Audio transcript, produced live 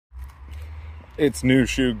It's new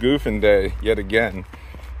shoe Goofin day yet again.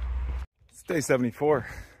 It's day 74.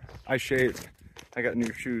 I shaved. I got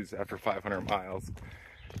new shoes after 500 miles.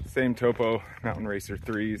 Same Topo Mountain Racer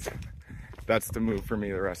 3s. That's the move for me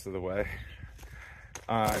the rest of the way.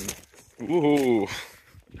 I'm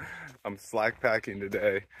slack packing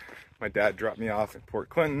today. My dad dropped me off at Port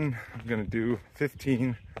Clinton. I'm gonna do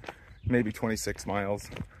 15, maybe 26 miles.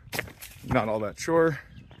 Not all that sure.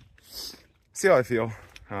 See how I feel.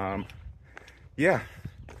 Yeah,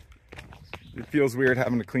 it feels weird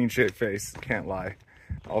having a clean shaved face, can't lie.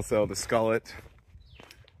 Also, the skullet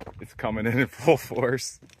is coming in full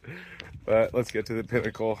force. But let's get to the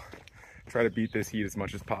pinnacle. Try to beat this heat as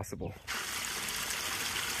much as possible.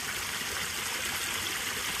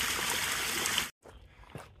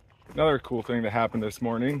 Another cool thing that happened this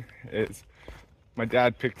morning is my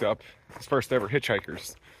dad picked up his first ever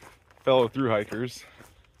hitchhikers, fellow thru hikers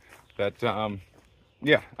that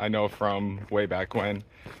yeah, I know from way back when.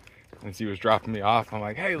 As he was dropping me off, I'm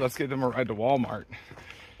like, hey, let's give them a ride to Walmart.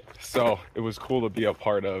 So it was cool to be a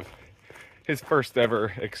part of his first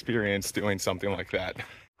ever experience doing something like that.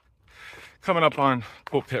 Coming up on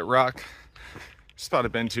Pulpit Rock, spot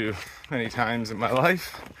I've been to many times in my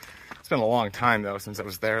life. It's been a long time though since I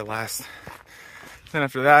was there last. Then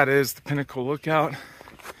after that is the Pinnacle Lookout.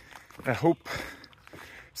 I hope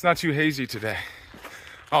it's not too hazy today.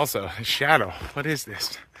 Also, a shadow. What is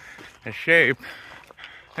this? A shape.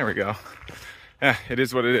 There we go. Yeah, it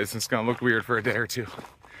is what it is. It's gonna look weird for a day or two.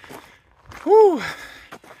 Whew.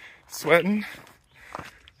 Sweating.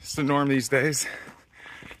 It's the norm these days.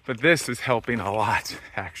 But this is helping a lot,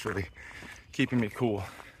 actually. Keeping me cool.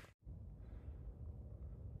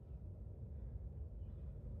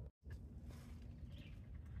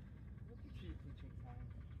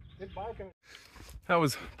 That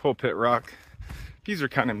was Pulpit Rock. These are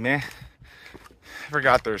kind of meh. I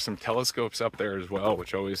forgot there's some telescopes up there as well,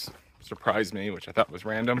 which always surprised me, which I thought was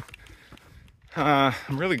random. I'm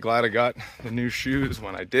really glad I got the new shoes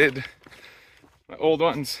when I did. My old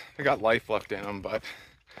ones, I got life left in them, but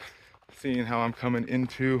seeing how I'm coming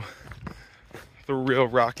into the real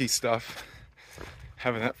rocky stuff,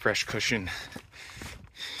 having that fresh cushion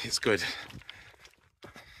is good.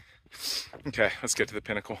 Okay, let's get to the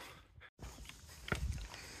pinnacle.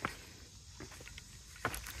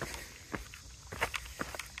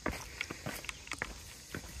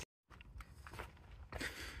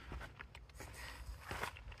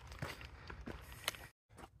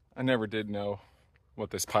 I never did know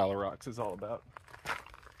what this pile of rocks is all about.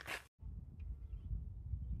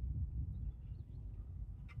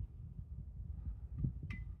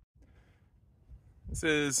 This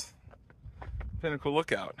is Pinnacle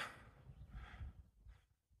Lookout.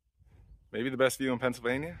 Maybe the best view in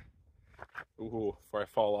Pennsylvania. Ooh, before I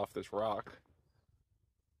fall off this rock.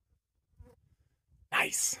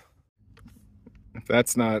 Nice. If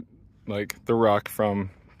that's not like the rock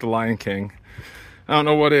from The Lion King, I don't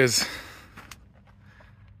know what is.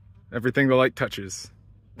 Everything the light touches.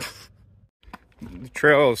 The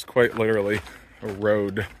trail is quite literally a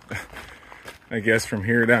road. I guess from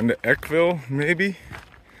here down to Eckville, maybe.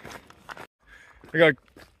 I got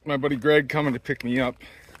my buddy Greg coming to pick me up.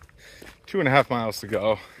 2.5 miles to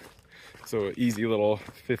go. So an easy little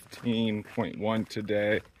 15.1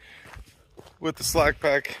 today with the slack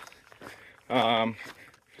pack.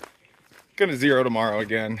 Gonna zero tomorrow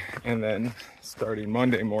again, and then starting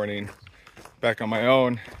Monday morning back on my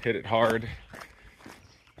own, hit it hard.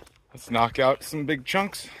 Let's knock out some big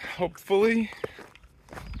chunks, hopefully.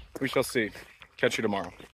 We shall see. Catch you tomorrow.